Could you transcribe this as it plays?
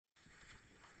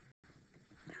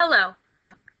Hello,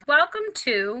 welcome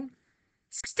to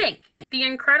Stink, the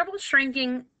Incredible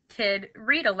Shrinking Kid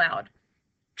Read Aloud,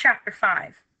 Chapter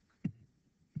 5.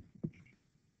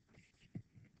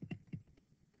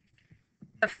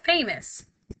 The Famous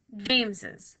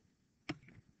Jameses.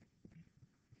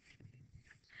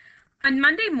 On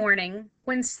Monday morning,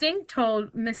 when Stink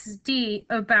told Mrs. D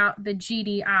about the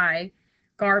GDI,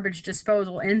 garbage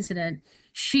disposal incident,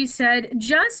 she said,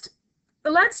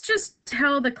 let's just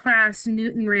tell the class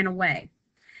Newton ran away.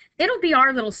 It'll be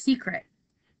our little secret.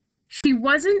 She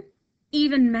wasn't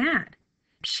even mad.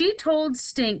 She told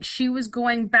Stink she was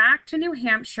going back to New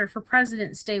Hampshire for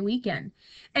President's Day weekend,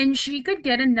 and she could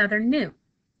get another Newt.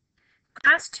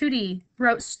 Class 2D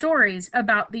wrote stories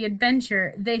about the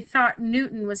adventure they thought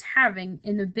Newton was having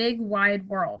in the big wide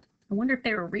world. I wonder if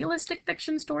they were realistic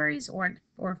fiction stories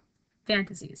or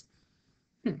fantasies.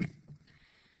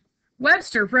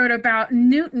 Webster wrote about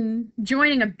Newton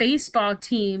joining a baseball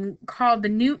team called the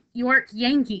New York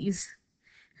Yankees.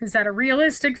 Is that a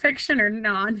realistic fiction or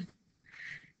not?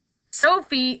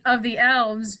 Sophie of the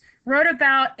Elves wrote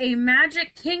about a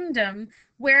magic kingdom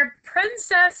where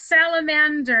Princess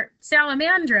Salamandra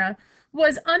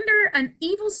was under an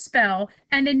evil spell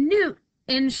and a newt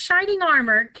in shining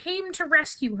armor came to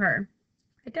rescue her.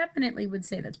 I definitely would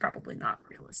say that's probably not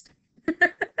realistic.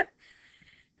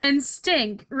 And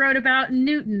Stink wrote about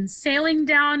Newton sailing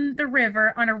down the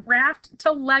river on a raft to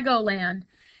Legoland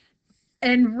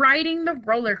and riding the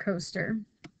roller coaster.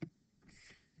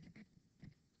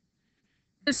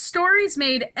 The stories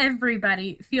made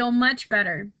everybody feel much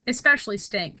better, especially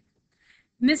Stink.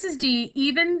 Mrs. D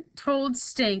even told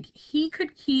Stink he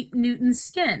could keep Newton's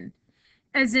skin,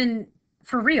 as in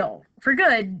for real, for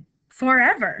good,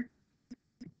 forever.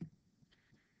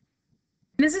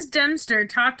 Mrs. Dempster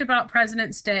talked about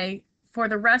President's Day for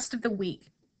the rest of the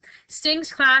week.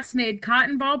 Stink's class made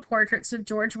cotton ball portraits of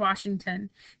George Washington.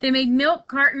 They made milk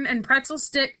carton and pretzel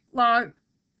stick log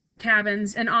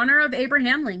cabins in honor of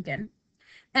Abraham Lincoln.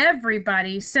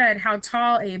 Everybody said how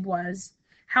tall Abe was,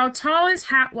 how tall his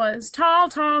hat was, tall,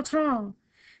 tall, tall.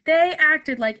 They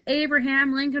acted like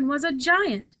Abraham Lincoln was a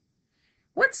giant.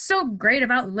 What's so great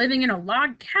about living in a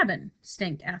log cabin?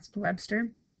 Stink asked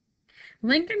Webster.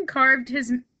 Lincoln carved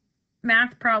his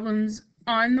math problems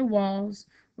on the walls,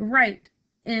 right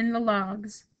in the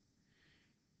logs.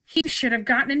 He should have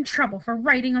gotten in trouble for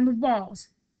writing on the walls,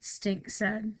 Stink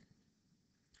said.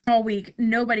 All week,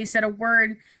 nobody said a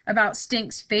word about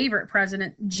Stink's favorite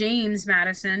president, James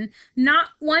Madison. Not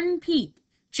one peep.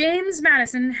 James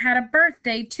Madison had a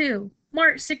birthday, too,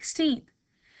 March 16th.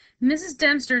 Mrs.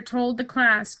 Dempster told the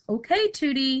class, "Okay,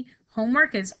 Tootie,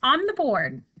 homework is on the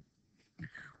board."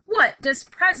 "What does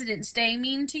President's Day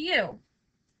mean to you?"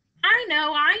 I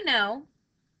know,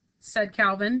 said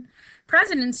Calvin.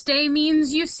 "President's Day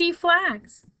means you see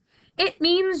flags. It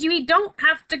means we don't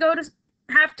have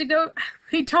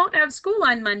school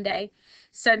on Monday,"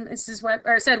 said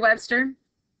Webster.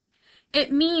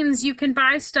 "It means you can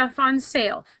buy stuff on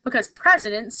sale because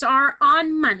presidents are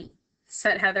on money,"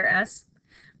 said Heather S.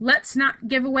 "Let's not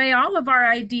give away all of our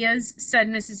ideas," said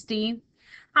Mrs. D.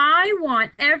 "I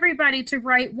want everybody to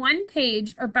write one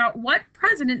page about what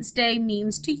President's Day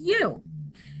means to you."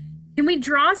 "Can we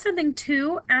draw something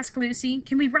too?" asked Lucy.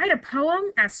 "Can we write a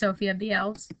poem?" asked Sophie of the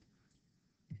Elves.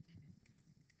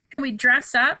 "Can we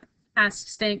dress up?" asked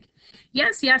Stink.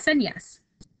 Yes, and yes,"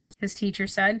 his teacher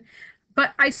said.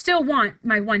 "But I still want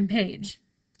my one page."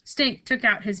 Stink took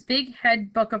out his big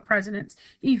head book of presidents.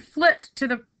 He flipped to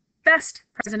the best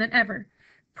president ever.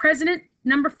 President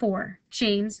number 4,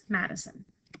 James Madison.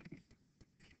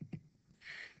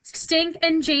 Stink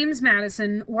and James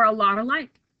Madison were a lot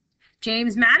alike.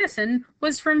 James Madison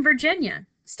was from Virginia.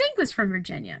 Stink was from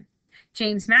Virginia.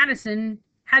 James Madison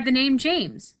had the name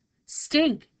James.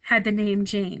 Stink had the name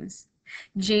James.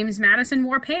 James Madison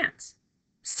wore pants.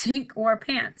 Stink wore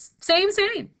pants. Same.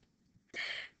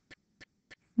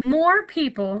 More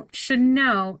people should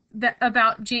know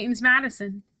about James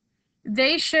Madison.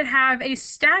 They should have a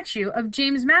statue of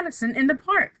James Madison in the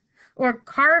park, or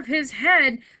carve his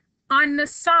head on the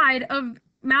side of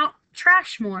Mount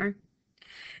Trashmore.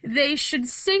 They should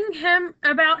sing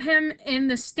about him in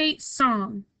the state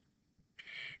song.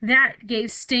 That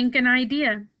gave Stink an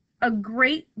idea, a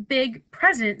great big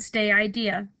President's Day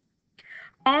idea.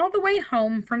 All the way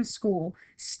home from school,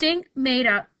 Stink made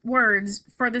up words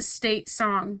for the state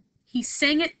song. He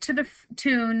sang it to the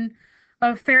tune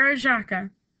of Farajaka.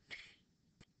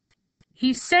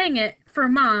 He sang it for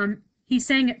Mom. He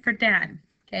sang it for Dad.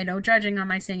 Okay, no judging on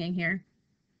my singing here.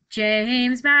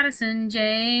 James Madison,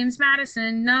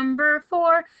 number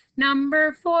 4,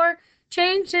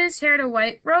 Changed his hair to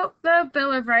white, wrote the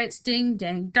Bill of Rights, ding,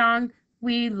 dang, dong,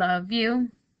 we love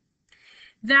you.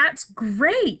 That's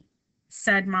great,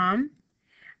 said Mom.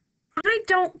 I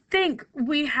don't think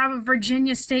we have a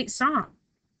Virginia state song.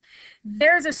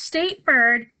 There's a state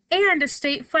bird and a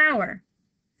state flower,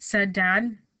 said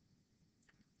Dad.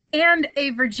 And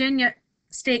a Virginia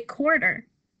state quarter,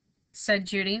 said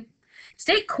Judy.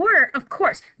 State quarter, of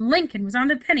course. Lincoln was on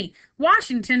the penny.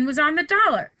 Washington was on the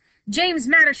dollar. James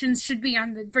Madison should be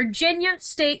on the Virginia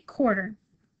state quarter.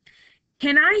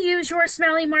 Can I use your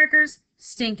smelly markers?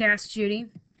 Stink asked Judy.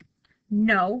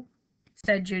 No,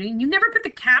 said Judy. You never put the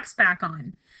caps back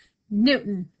on.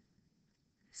 Newton,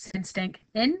 said Stink.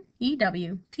 Newton.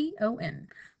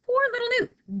 Poor little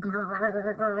Newt.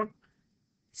 Grrr.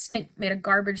 Stink made a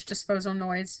garbage disposal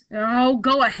noise. Oh,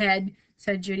 go ahead,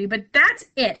 said Judy, but that's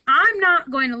it. I'm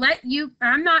not going to let you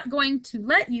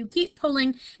keep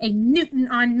pulling a Newton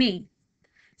on me.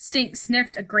 Stink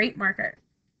sniffed a grape marker.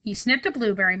 He sniffed a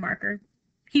blueberry marker.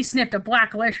 He sniffed a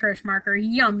black licorice marker.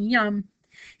 Yum, yum.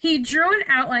 He drew an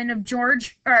outline of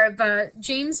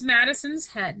James Madison's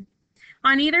head.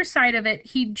 On either side of it,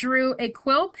 he drew a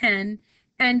quill pen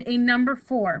and a number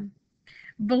 4.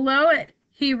 Below it,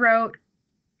 he wrote,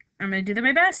 I'm going to do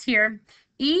my best here,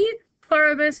 E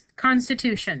pluribus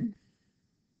Constitution.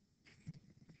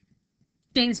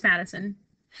 James Madison.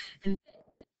 And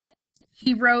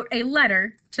he wrote a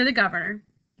letter to the governor.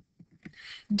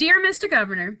 Dear Mr.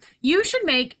 Governor, you should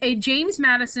make a James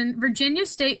Madison Virginia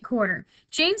State Quarter.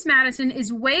 James Madison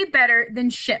is way better than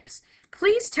ships.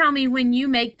 Please tell me when you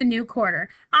make the new quarter.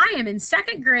 I am in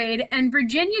 2nd grade and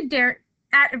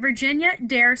at Virginia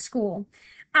Dare School.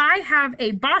 I have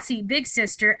a bossy big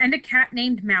sister and a cat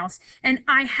named Mouse, and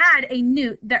I had a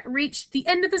newt that reached the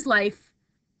end of his life.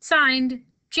 Signed,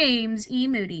 James E.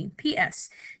 Moody. P.S.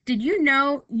 Did you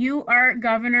know you are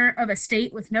governor of a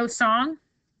state with no song?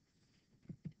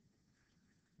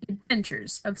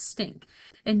 Adventures of Stink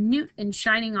and Newt in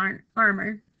Shining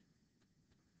Armor.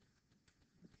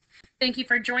 Thank you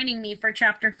for joining me for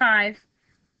Chapter 5.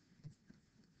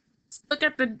 Let's look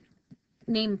at the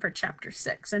name for Chapter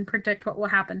 6 and predict what will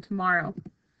happen tomorrow.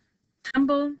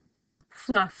 Tumble,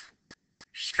 fluff,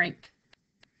 shrink.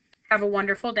 Have a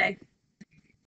wonderful day.